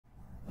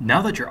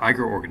Now that your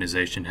Eiger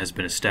organization has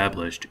been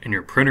established and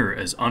your printer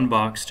is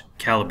unboxed,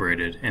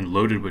 calibrated, and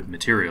loaded with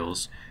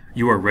materials,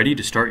 you are ready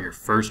to start your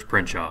first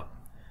print job.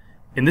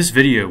 In this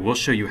video, we'll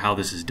show you how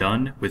this is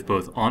done with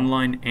both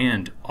online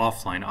and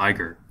offline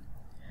Eiger.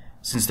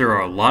 Since there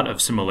are a lot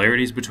of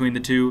similarities between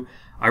the two,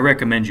 I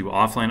recommend you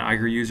offline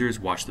Eiger users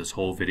watch this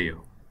whole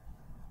video.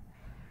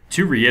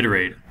 To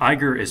reiterate,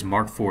 Eiger is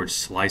Markforged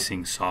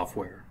slicing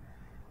software.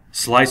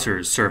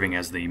 Slicers serving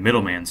as the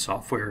middleman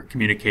software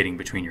communicating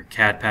between your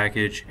CAD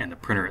package and the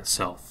printer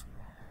itself.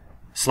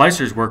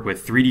 Slicers work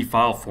with 3D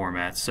file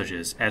formats such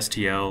as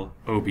STL,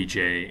 OBJ,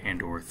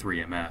 and/or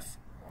 3MF.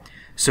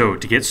 So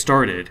to get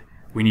started,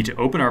 we need to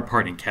open our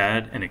part in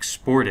CAD and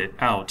export it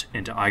out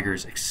into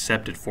Eiger's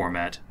accepted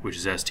format, which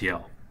is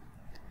STL.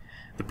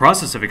 The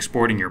process of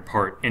exporting your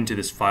part into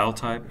this file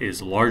type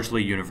is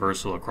largely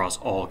universal across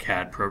all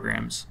CAD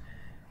programs.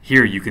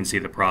 Here you can see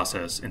the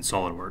process in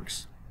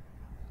SolidWorks.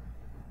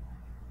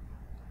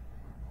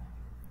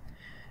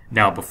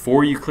 Now,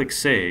 before you click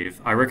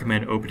Save, I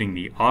recommend opening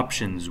the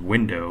Options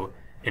window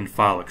in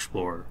File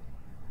Explorer.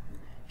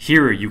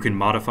 Here you can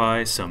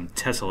modify some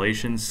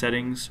tessellation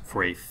settings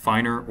for a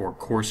finer or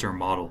coarser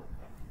model.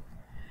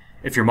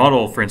 If your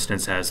model, for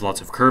instance, has lots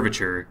of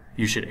curvature,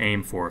 you should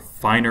aim for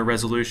finer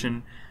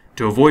resolution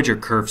to avoid your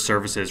curved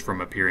surfaces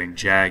from appearing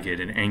jagged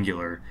and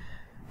angular,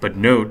 but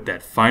note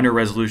that finer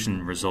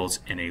resolution results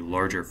in a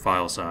larger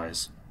file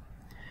size.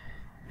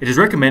 It is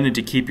recommended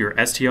to keep your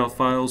STL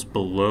files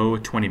below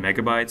 20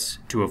 megabytes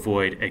to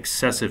avoid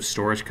excessive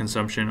storage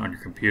consumption on your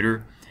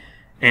computer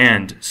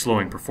and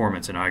slowing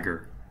performance in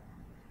Eiger.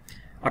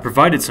 I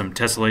provided some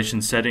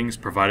tessellation settings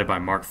provided by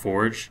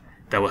Markforged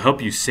that will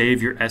help you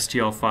save your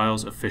STL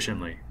files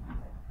efficiently.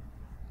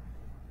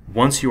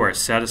 Once you are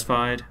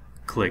satisfied,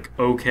 click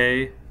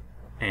OK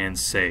and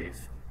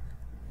Save.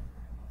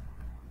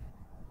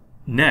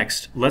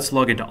 Next, let's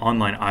log into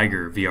online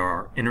Eiger via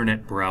our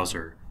internet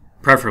browser,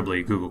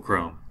 preferably Google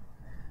Chrome.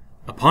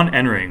 Upon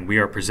entering, we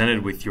are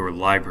presented with your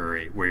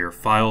library where your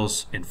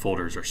files and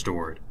folders are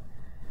stored.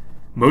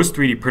 Most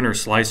 3D printer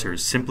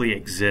slicers simply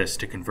exist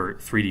to convert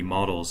 3D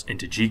models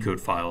into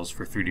G-code files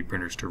for 3D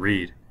printers to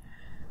read.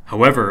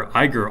 However,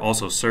 Eiger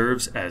also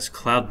serves as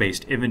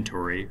cloud-based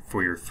inventory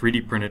for your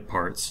 3D printed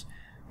parts,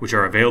 which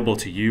are available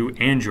to you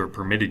and your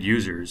permitted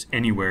users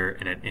anywhere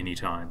and at any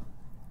time.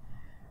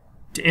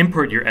 To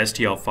import your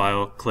STL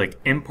file, click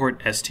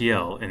Import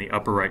STL in the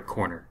upper right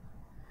corner.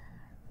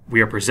 We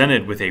are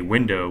presented with a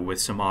window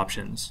with some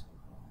options.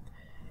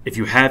 If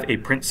you have a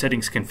print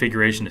settings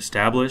configuration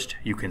established,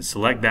 you can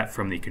select that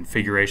from the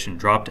configuration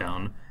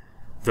dropdown,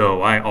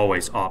 though I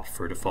always opt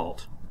for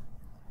default.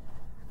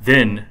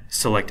 Then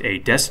select a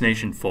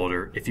destination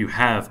folder if you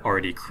have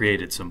already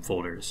created some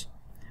folders.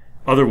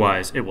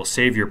 Otherwise, it will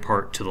save your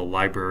part to the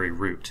library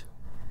root.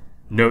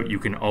 Note you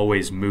can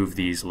always move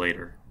these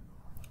later.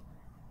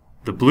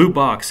 The blue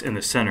box in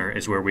the center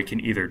is where we can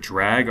either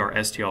drag our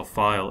STL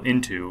file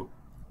into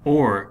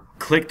or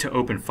click to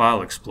open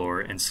File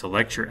Explorer and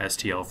select your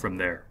STL from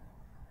there.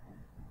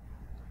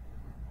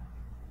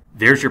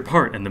 There's your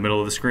part in the middle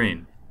of the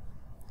screen.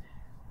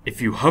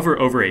 If you hover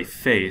over a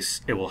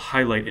face, it will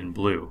highlight in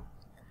blue.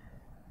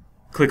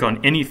 Click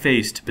on any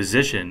face to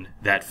position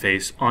that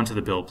face onto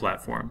the build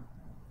platform.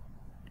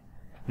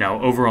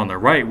 Now over on the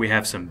right we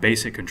have some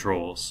basic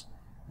controls: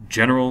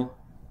 General,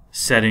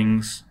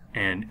 Settings,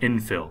 and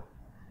Infill.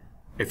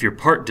 If your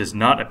part does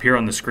not appear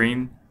on the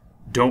screen,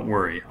 don't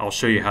worry, I'll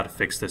show you how to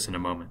fix this in a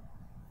moment.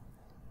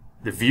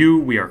 The view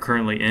we are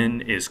currently in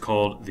is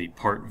called the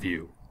Part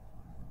View.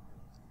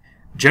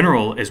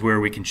 General is where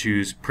we can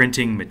choose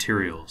printing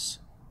materials,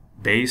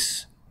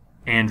 base,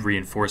 and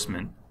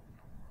reinforcement,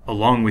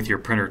 along with your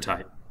printer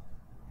type.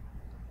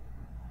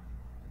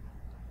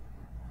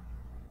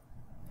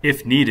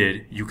 If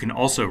needed, you can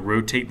also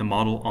rotate the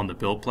model on the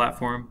build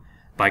platform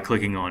by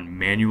clicking on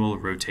Manual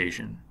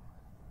Rotation.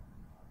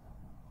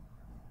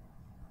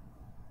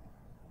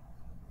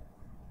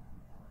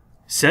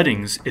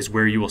 Settings is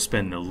where you will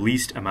spend the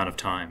least amount of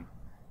time.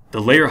 The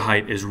layer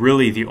height is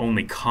really the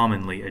only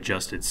commonly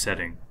adjusted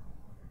setting.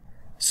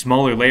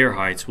 Smaller layer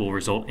heights will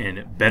result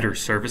in better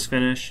surface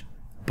finish,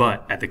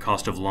 but at the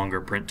cost of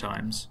longer print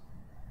times.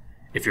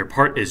 If your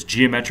part is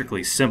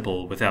geometrically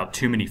simple without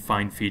too many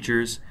fine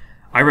features,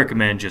 I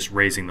recommend just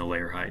raising the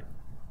layer height.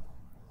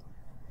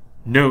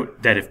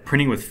 Note that if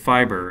printing with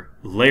fiber,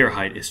 layer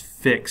height is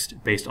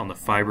fixed based on the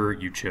fiber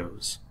you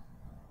chose.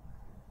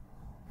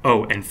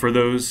 Oh, and for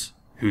those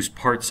whose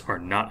parts are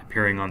not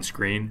appearing on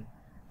screen,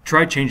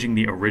 try changing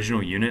the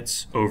original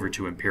units over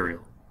to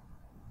Imperial.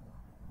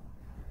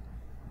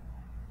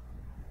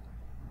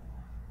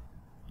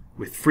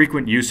 With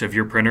frequent use of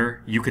your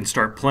printer, you can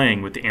start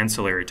playing with the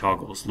ancillary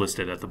toggles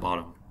listed at the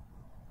bottom.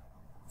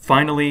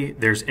 Finally,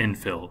 there's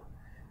Infill.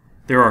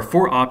 There are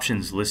 4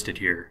 options listed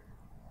here.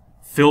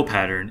 Fill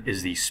pattern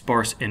is the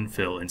sparse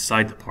infill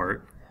inside the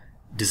part,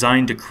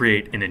 designed to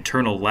create an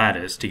internal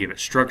lattice to give it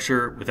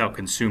structure without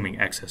consuming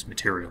excess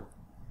material.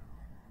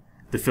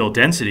 The fill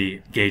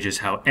density gauges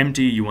how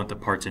empty you want the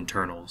part's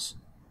internals.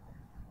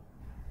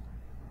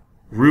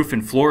 Roof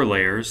and floor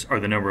layers are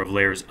the number of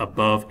layers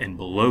above and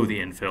below the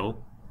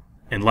infill.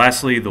 And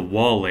lastly, the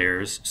wall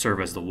layers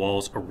serve as the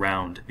walls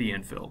around the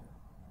infill.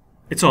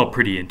 It's all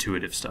pretty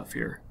intuitive stuff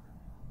here.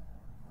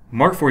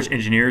 Markforged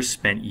engineers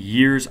spent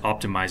years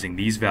optimizing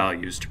these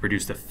values to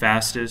produce the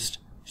fastest,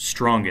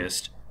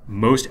 strongest,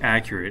 most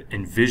accurate,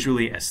 and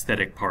visually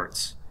aesthetic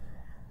parts.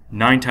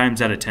 9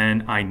 times out of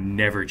 10, I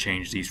never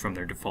change these from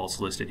their defaults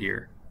listed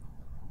here.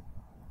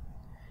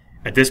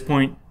 At this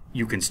point,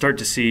 you can start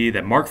to see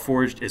that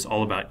Markforged is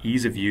all about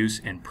ease of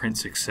use and print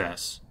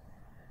success.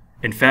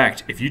 In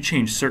fact, if you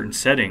change certain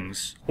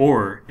settings,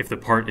 or if the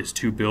part is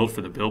too build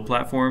for the build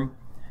platform,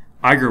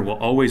 Eiger will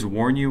always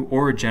warn you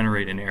or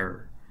generate an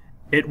error.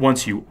 It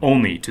wants you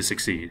only to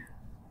succeed.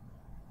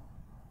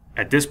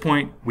 At this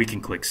point, we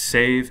can click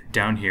Save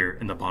down here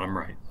in the bottom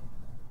right.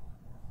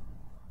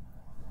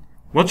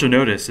 What you'll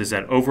notice is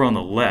that over on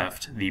the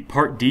left, the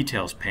Part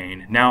Details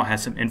pane now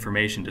has some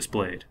information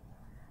displayed.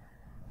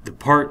 The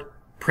part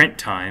print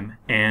time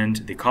and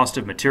the cost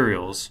of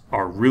materials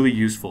are really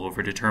useful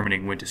for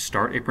determining when to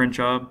start a print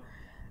job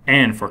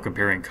and for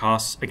comparing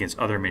costs against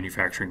other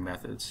manufacturing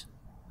methods.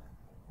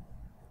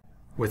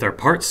 With our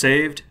part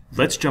saved,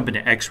 let's jump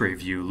into X-ray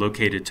view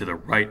located to the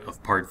right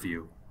of part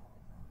view.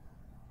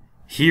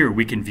 Here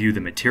we can view the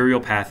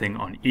material pathing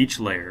on each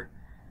layer,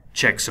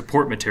 check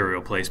support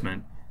material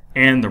placement,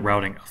 and the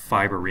routing of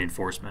fiber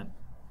reinforcement.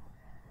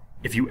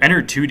 If you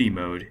enter 2D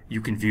mode,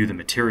 you can view the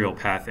material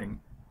pathing.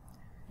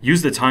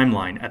 Use the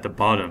timeline at the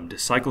bottom to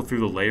cycle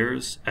through the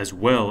layers as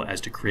well as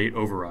to create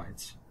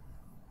overrides.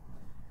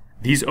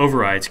 These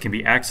overrides can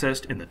be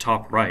accessed in the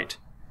top right.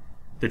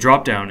 The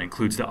drop-down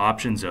includes the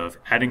options of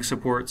adding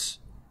supports,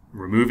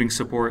 removing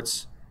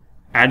supports,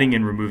 adding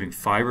and removing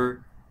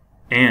fiber,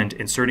 and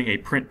inserting a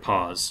print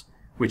pause,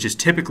 which is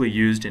typically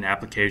used in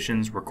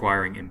applications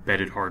requiring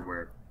embedded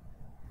hardware.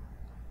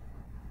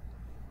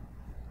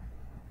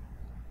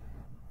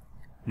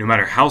 No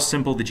matter how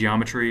simple the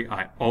geometry,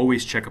 I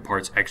always check a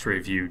part's X-ray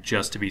view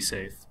just to be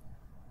safe.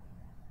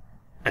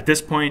 At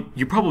this point,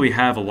 you probably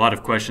have a lot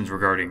of questions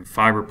regarding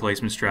fiber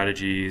placement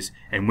strategies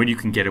and when you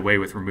can get away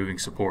with removing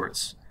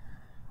supports.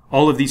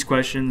 All of these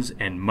questions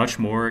and much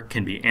more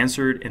can be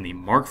answered in the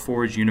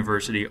Markforged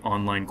University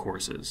online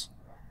courses.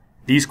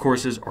 These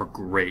courses are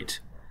great.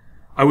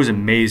 I was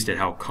amazed at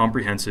how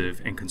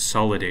comprehensive and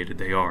consolidated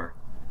they are.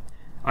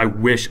 I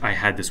wish I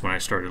had this when I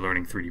started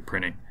learning 3D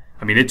printing.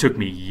 I mean, it took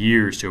me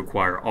years to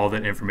acquire all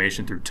that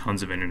information through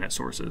tons of internet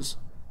sources.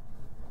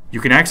 You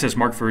can access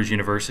Markforged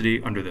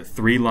University under the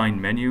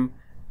 3-line menu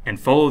and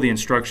follow the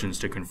instructions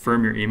to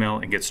confirm your email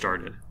and get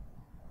started.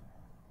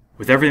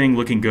 With everything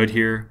looking good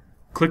here,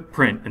 click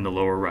Print in the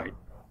lower right.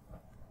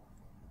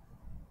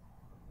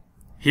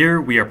 Here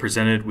we are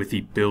presented with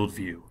the Build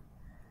view.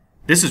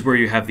 This is where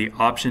you have the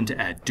option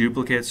to add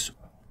duplicates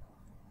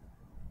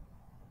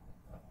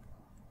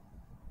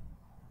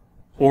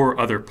or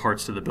other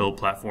parts to the build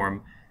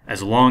platform,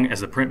 as long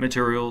as the print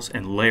materials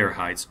and layer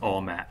heights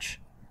all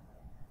match.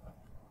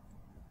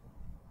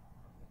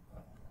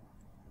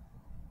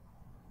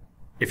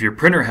 If your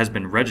printer has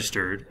been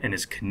registered and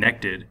is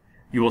connected,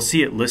 you will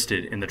see it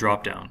listed in the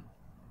drop-down.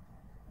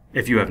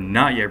 If you have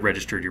not yet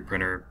registered your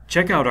printer,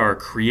 check out our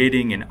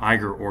Creating an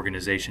Eiger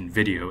Organization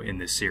video in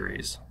this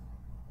series.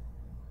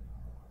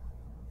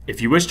 If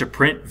you wish to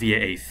print via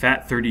a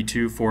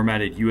FAT32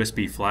 formatted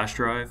USB flash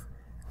drive,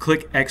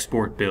 click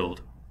Export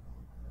Build.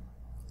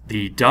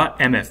 The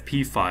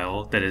 .mfp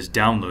file that is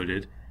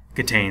downloaded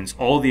contains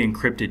all the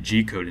encrypted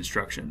G-code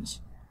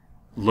instructions.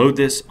 Load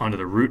this onto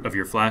the root of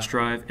your flash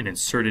drive and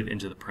insert it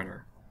into the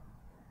printer.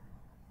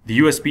 The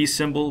USB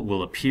symbol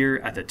will appear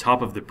at the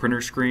top of the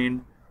printer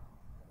screen,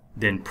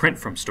 then Print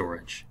from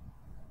Storage.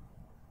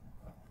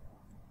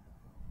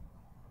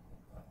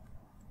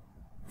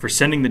 For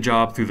sending the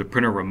job through the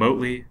printer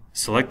remotely,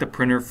 select the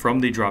printer from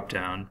the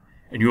drop-down,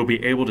 and you will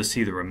be able to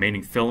see the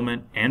remaining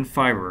filament and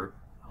fiber,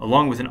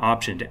 along with an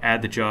option to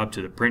add the job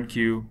to the print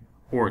queue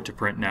or to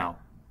print now.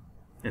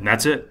 And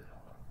that's it.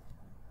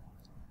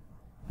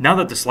 Now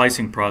that the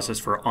slicing process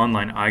for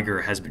online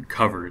Eiger has been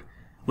covered,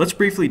 let's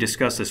briefly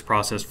discuss this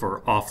process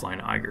for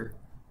offline Eiger.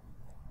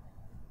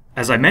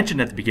 As I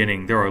mentioned at the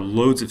beginning, there are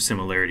loads of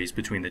similarities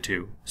between the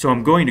two, so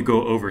I'm going to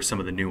go over some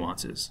of the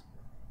nuances.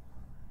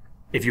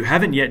 If you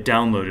haven't yet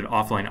downloaded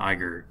offline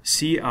Eiger,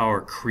 see our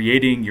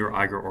Creating Your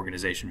Eiger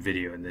Organization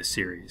video in this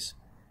series.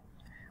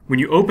 When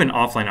you open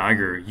offline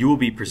Eiger, you will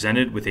be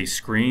presented with a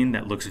screen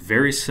that looks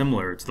very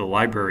similar to the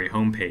library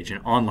homepage in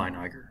online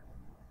Eiger.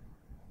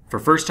 For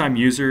first-time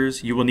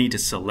users, you will need to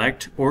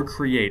select or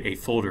create a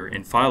folder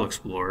in File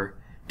Explorer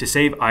to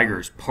save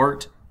Eiger's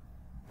part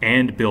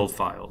and build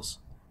files.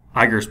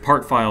 Eiger's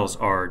part files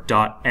are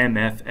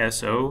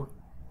 .mfso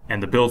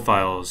and the build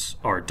files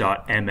are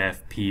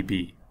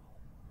 .mfpb.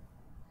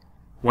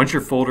 Once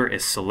your folder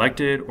is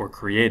selected or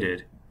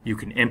created, you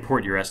can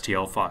import your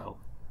STL file.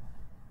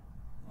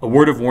 A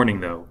word of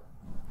warning though,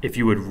 if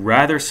you would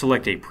rather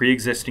select a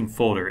pre-existing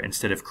folder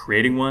instead of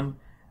creating one,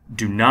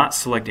 do not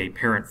select a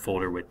parent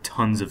folder with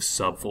tons of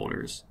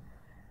subfolders.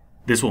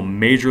 This will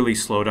majorly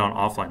slow down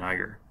offline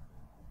Eiger.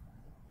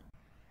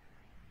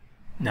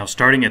 Now,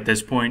 starting at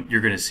this point, you're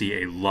going to see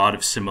a lot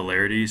of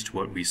similarities to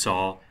what we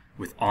saw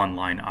with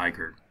online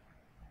Eiger.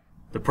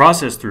 The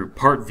process through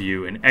part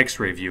view and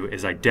X-ray view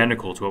is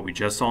identical to what we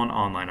just saw in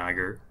online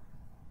Eiger.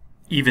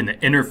 Even the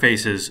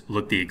interfaces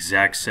look the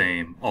exact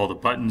same. All the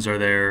buttons are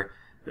there,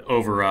 the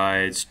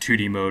overrides,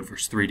 2D mode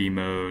versus 3D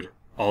mode,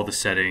 all the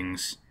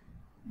settings.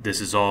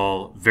 This is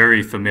all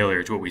very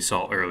familiar to what we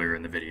saw earlier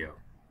in the video.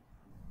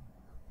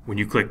 When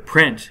you click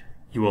Print,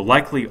 you will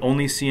likely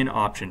only see an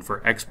option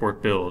for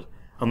Export Build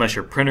unless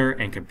your printer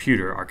and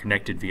computer are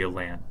connected via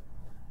LAN.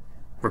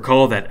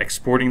 Recall that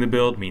exporting the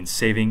build means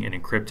saving an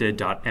encrypted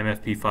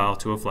 .mfp file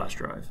to a flash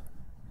drive.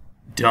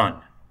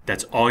 Done.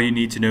 That's all you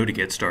need to know to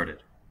get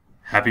started.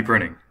 Happy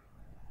printing!